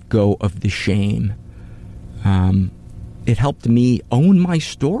let go of the shame. It helped me own my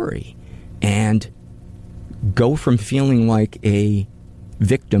story and go from feeling like a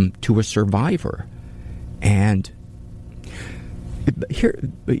victim to a survivor. And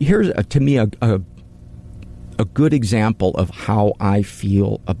here's to me a good example of how I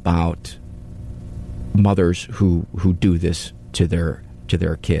feel about mothers who do this to their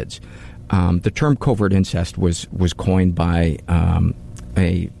kids. The term covert incest was coined by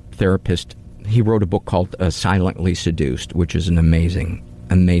a therapist. He wrote a book called Silently Seduced, which is an amazing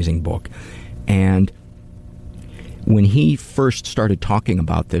book. And when he first started talking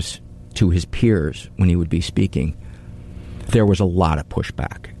about this, to his peers when he would be speaking, there was a lot of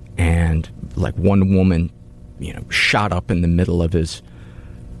pushback. And like one woman, shot up in the middle of his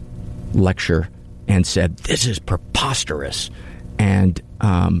lecture and said, "This is preposterous." And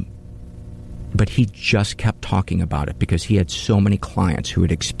but he just kept talking about it because he had so many clients who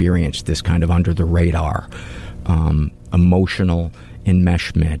had experienced this kind of under the radar emotional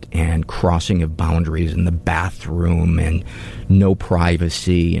enmeshment and crossing of boundaries in the bathroom and no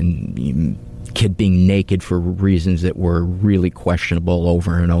privacy and kid being naked for reasons that were really questionable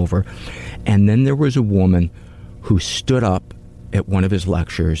over and over. And then there was a woman who stood up at one of his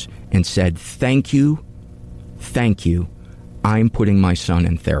lectures and said, thank you, I'm putting my son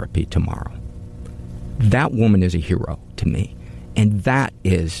in therapy tomorrow. That woman is a hero to me. And that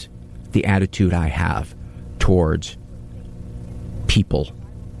is the attitude I have towards people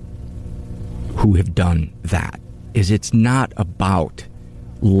who have done that. Is it's not about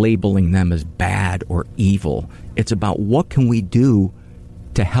labeling them as bad or evil. It's about what can we do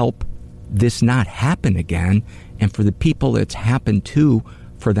to help this not happen again, and for the people it's happened to,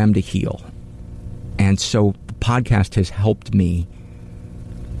 for them to heal. And so the podcast has helped me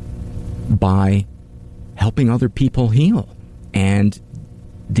by helping other people heal. And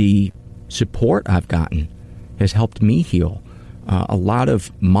the support I've gotten has helped me heal. A lot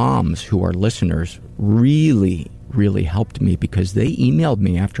of moms who are listeners really helped me because they emailed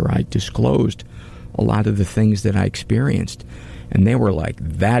me after I disclosed a lot of the things that I experienced. And they were like,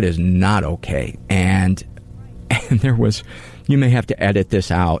 that is not okay. And there was, you may have to edit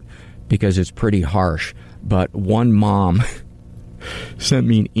this out because it's pretty harsh, but one mom sent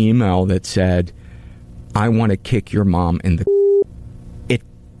me an email that said, I want to kick your mom in the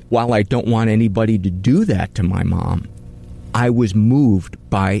while I don't want anybody to do that to my mom, I was moved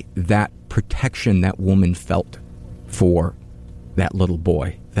by that protection that woman felt for that little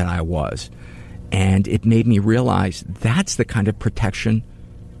boy that I was. And it made me realize that's the kind of protection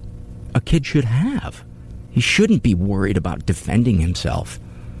a kid should have. He shouldn't be worried about defending himself.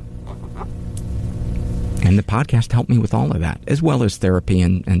 And the podcast helped me with all of that, as well as therapy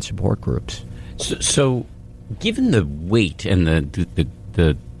and support groups. So given the weight and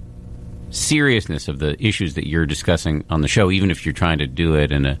the seriousness of the issues that you're discussing on the show, even if you're trying to do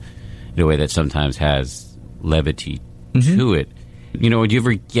it in a way that sometimes has levity to it, would you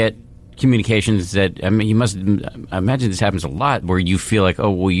ever get communications that, I imagine this happens a lot, where you feel like,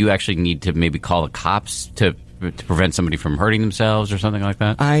 oh, well, you actually need to maybe call the cops to prevent somebody from hurting themselves or something like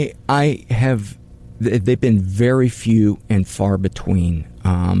that? I have, they've been very few and far between,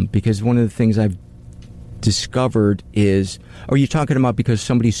 because one of the things I've discovered is, are you talking about because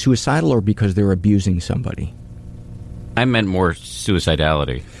somebody's suicidal or because they're abusing somebody? I meant more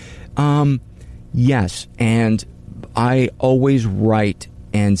suicidality. Yes, and I always write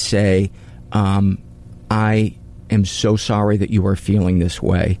and say, I am so sorry that you are feeling this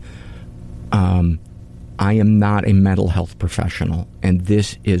way. I am not a mental health professional, and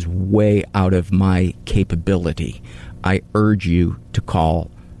this is way out of my capability. I urge you to call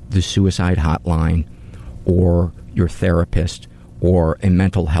the suicide hotline or your therapist or a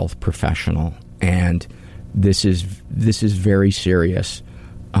mental health professional. And this is very serious.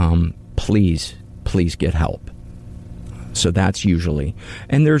 Please get help. So that's usually.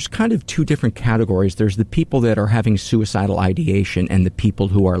 And there's kind of two different categories. There's the people that are having suicidal ideation and the people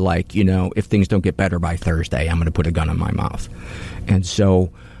who are like, if things don't get better by Thursday, I'm going to put a gun in my mouth. And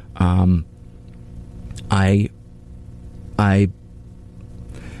so I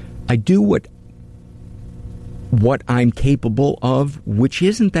do what I'm capable of, which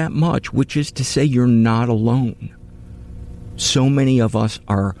isn't that much, which is to say you're not alone. So many of us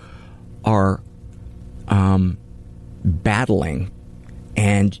are battling,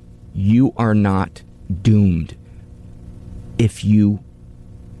 and you are not doomed if you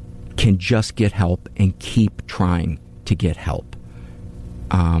can just get help and keep trying to get help.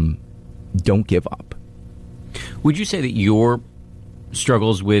 Don't give up. Would you say that your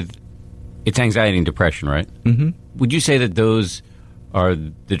struggles with, it's anxiety and depression, right? Mm-hmm. Would you say that those are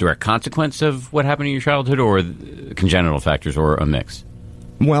the direct consequence of what happened in your childhood, or congenital factors, or a mix?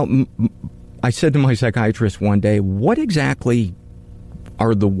 Well, I said to my psychiatrist one day, what exactly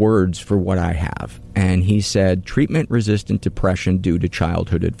are the words for what I have? And he said, treatment-resistant depression due to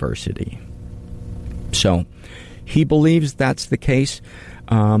childhood adversity. So he believes that's the case.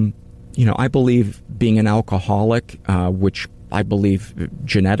 I believe being an alcoholic, which I believe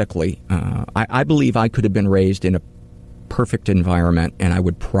genetically, I believe I could have been raised in a perfect environment and I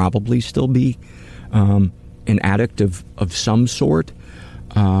would probably still be an addict of some sort.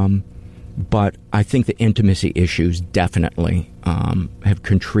 But I think the intimacy issues definitely have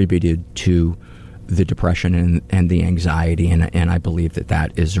contributed to the depression and the anxiety, and I believe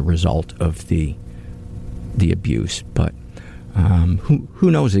that is a result of the abuse. But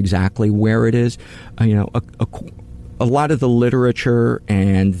who knows exactly where it is? A lot of the literature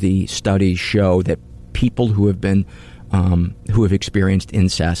and the studies show that people who have experienced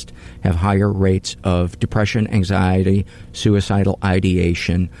incest have higher rates of depression, anxiety, suicidal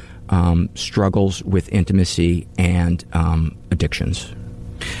ideation, struggles with intimacy, and addictions.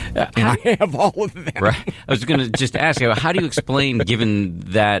 And I have all of them. Right. I was going to just ask you, how do you explain, given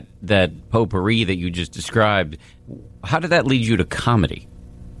that potpourri that you just described, how did that lead you to comedy?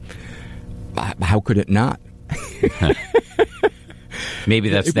 How could it not? Maybe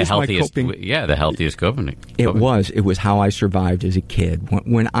that's the healthiest. Yeah, the healthiest coping. It was how I survived as a kid.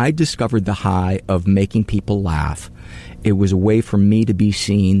 When I discovered the high of making people laugh, it was a way for me to be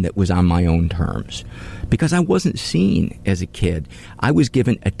seen that was on my own terms. Because I wasn't seen as a kid. I was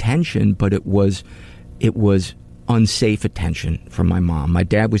given attention, but it was unsafe attention from my mom. My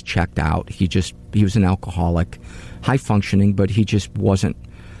dad was checked out. He was an alcoholic, high functioning, but he just wasn't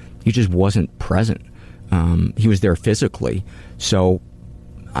present. He was there physically. So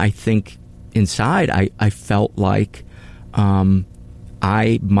I think inside I felt like my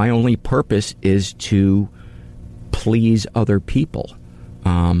only purpose is to please other people,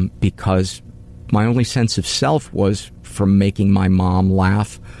 because my only sense of self was from making my mom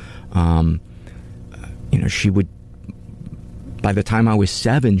laugh. She would, by the time I was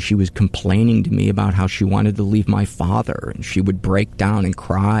 7, she was complaining to me about how she wanted to leave my father, and she would break down and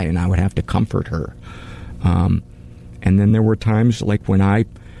cry, and I would have to comfort her. And then there were times like when I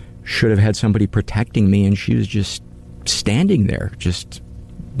should have had somebody protecting me, and she was just standing there, just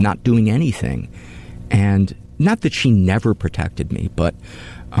not doing anything. And not that she never protected me, but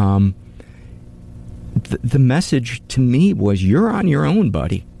the message to me was, you're on your own,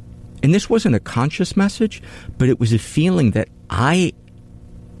 buddy. And this wasn't a conscious message, but it was a feeling that I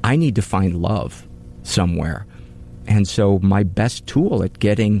need to find love somewhere. And so my best tool at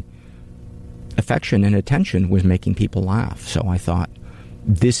getting affection and attention was making people laugh. So I thought,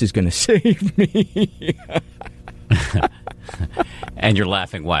 this is going to save me. And you're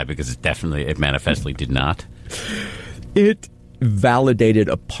laughing, why? Because it manifestly did not? It validated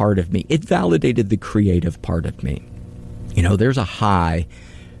a part of me. It validated the creative part of me. There's a high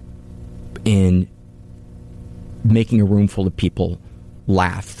in making a room full of people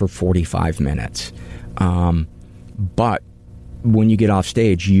laugh for 45 minutes. But when you get off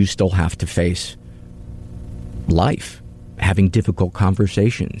stage, you still have to face life, having difficult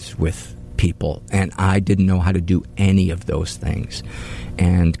conversations with people. And I didn't know how to do any of those things.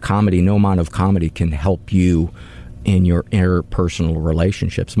 And no amount of comedy can help you in your interpersonal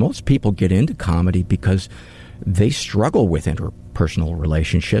relationships. Most people get into comedy because they struggle with interpersonal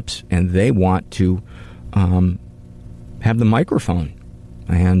relationships, and they want to have the microphone.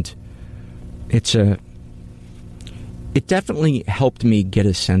 And it definitely helped me get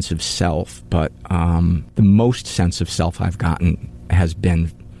a sense of self, but the most sense of self I've gotten has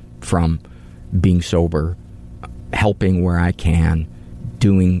been from being sober, helping where I can,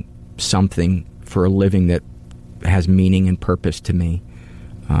 doing something for a living that has meaning and purpose to me,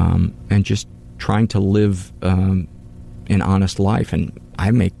 and just trying to live an honest life. And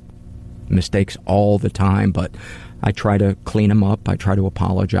I make mistakes all the time, but I try to clean them up. I try to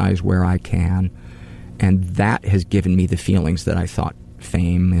apologize where I can. And that has given me the feelings that I thought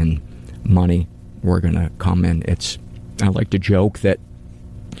fame and money were going to come in. I like to joke that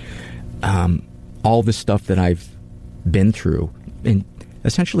all the stuff that I've been through, and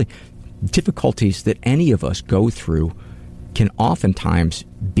essentially difficulties that any of us go through, can oftentimes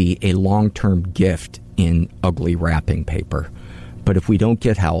be a long-term gift in ugly wrapping paper. But if we don't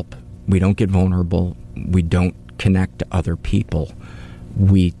get help, we don't get vulnerable, we don't connect to other people,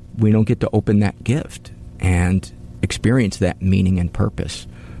 we don't get to open that gift and experience that meaning and purpose.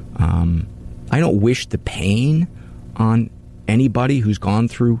 I don't wish the pain on anybody who's gone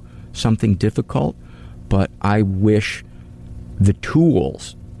through something difficult, but I wish the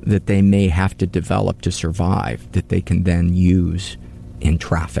tools that they may have to develop to survive, that they can then use in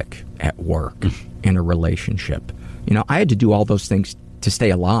traffic, at work, in a relationship. I had to do all those things to stay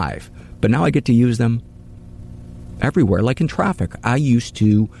alive, but now I get to use them everywhere. Like in traffic, I used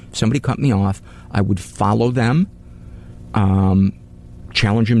to, if somebody cut me off, I would follow them,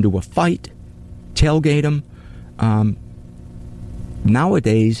 challenge them to a fight, tailgate them.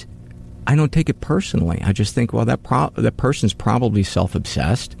 Nowadays, I don't take it personally. I just think, well, that person's probably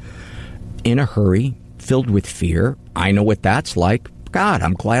self-obsessed, in a hurry, filled with fear. I know what that's like. God,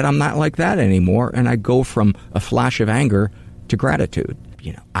 I'm glad I'm not like that anymore. And I go from a flash of anger to gratitude.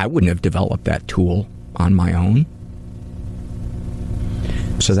 I wouldn't have developed that tool on my own.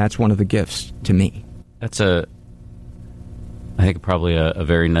 So that's one of the gifts to me. That's I think probably a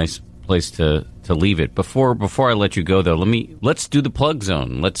very nice place to leave it. Before I let you go, though, let's do the plug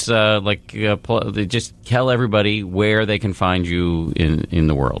zone. Let's just tell everybody where they can find you in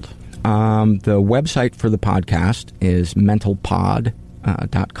the world. The website for the podcast is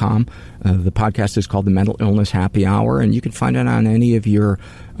mentalpod.com. The podcast is called the Mental Illness Happy Hour, and you can find it on any of your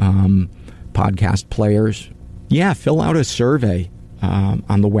podcast players. Yeah, fill out a survey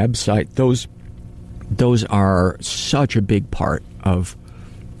on the website. Those are such a big part of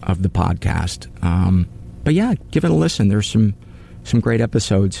the podcast. But yeah, give it a listen. There's some great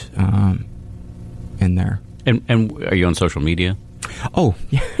episodes in there. And are you on social media? Oh,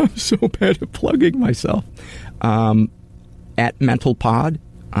 yeah, I'm so bad at plugging myself. At MentalPod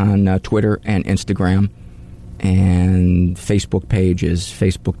on Twitter and Instagram. And Facebook page is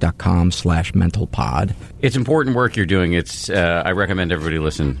facebook.com/mentalpod. It's important work you're doing. I recommend everybody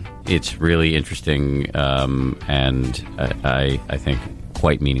listen. It's really interesting and I think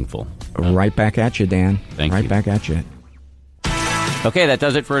quite meaningful. Right back at you, Dan. Thank you. Right back at you. Okay, that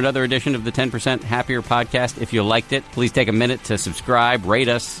does it for another edition of the 10% Happier podcast. If you liked it, please take a minute to subscribe, rate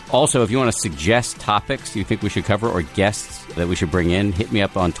us. Also, if you want to suggest topics you think we should cover or guests that we should bring in, hit me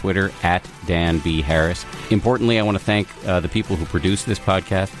up on Twitter at Dan B. Harris. Importantly, I want to thank the people who produce this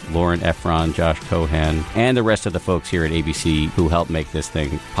podcast, Lauren Efron, Josh Cohan, and the rest of the folks here at ABC who help make this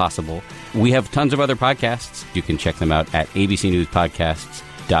thing possible. We have tons of other podcasts. You can check them out at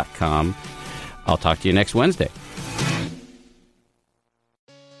abcnewspodcasts.com. I'll talk to you next Wednesday.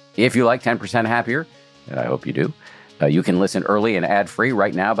 If you like 10% Happier, and I hope you do, you can listen early and ad-free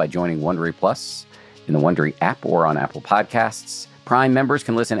right now by joining Wondery Plus in the Wondery app or on Apple Podcasts. Prime members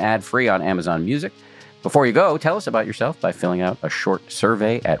can listen ad-free on Amazon Music. Before you go, tell us about yourself by filling out a short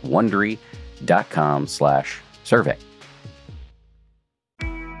survey at Wondery.com/survey.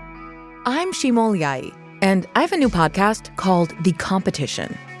 I'm Shimol Yai, and I have a new podcast called The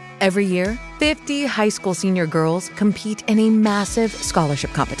Competition. Every year, 50 high school senior girls compete in a massive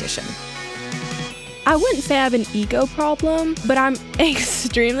scholarship competition. I wouldn't say I have an ego problem, but I'm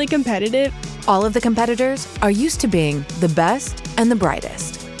extremely competitive. All of the competitors are used to being the best and the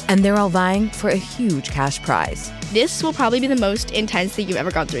brightest, and they're all vying for a huge cash prize. This will probably be the most intense thing you've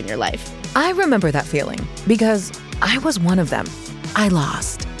ever gone through in your life. I remember that feeling because I was one of them. I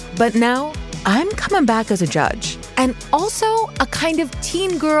lost. But now, I'm coming back as a judge and also a kind of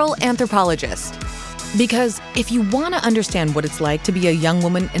teen girl anthropologist. Because if you want to understand what it's like to be a young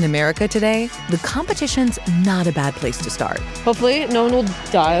woman in America today, the competition's not a bad place to start. Hopefully, no one will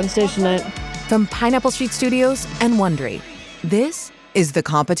die on stage tonight. From Pineapple Street Studios and Wondery, this is The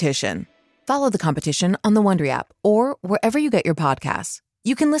Competition. Follow The Competition on the Wondery app or wherever you get your podcasts.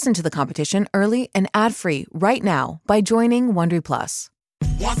 You can listen to The Competition early and ad-free right now by joining Wondery Plus.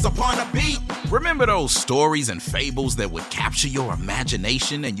 Once upon a beat. Remember those stories and fables that would capture your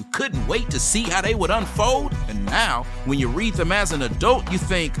imagination and you couldn't wait to see how they would unfold? And now, when you read them as an adult, you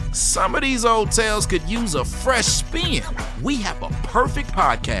think, some of these old tales could use a fresh spin. We have a perfect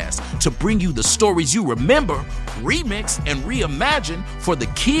podcast to bring you the stories you remember, remix, and reimagine for the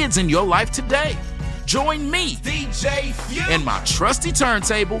kids in your life today. Join me, DJ Few, and my trusty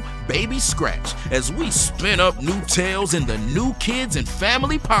turntable, Baby Scratch, as we spin up new tales in the New Kids and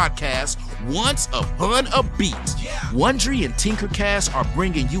Family podcast, Once Upon a Beat. Wondery and Tinkercast are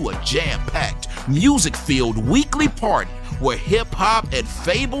bringing you a jam-packed, music-filled weekly party where hip-hop and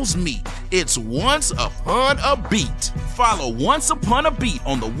fables meet. It's Once Upon a Beat. Follow Once Upon a Beat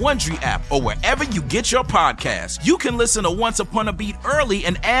on the Wondery app or wherever you get your podcasts. You can listen to Once Upon a Beat early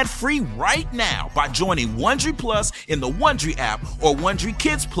and ad-free right now by joining Wondery Plus in the Wondery app or Wondery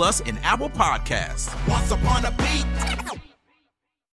Kids Plus in Apple Podcasts. Once Upon a Beat.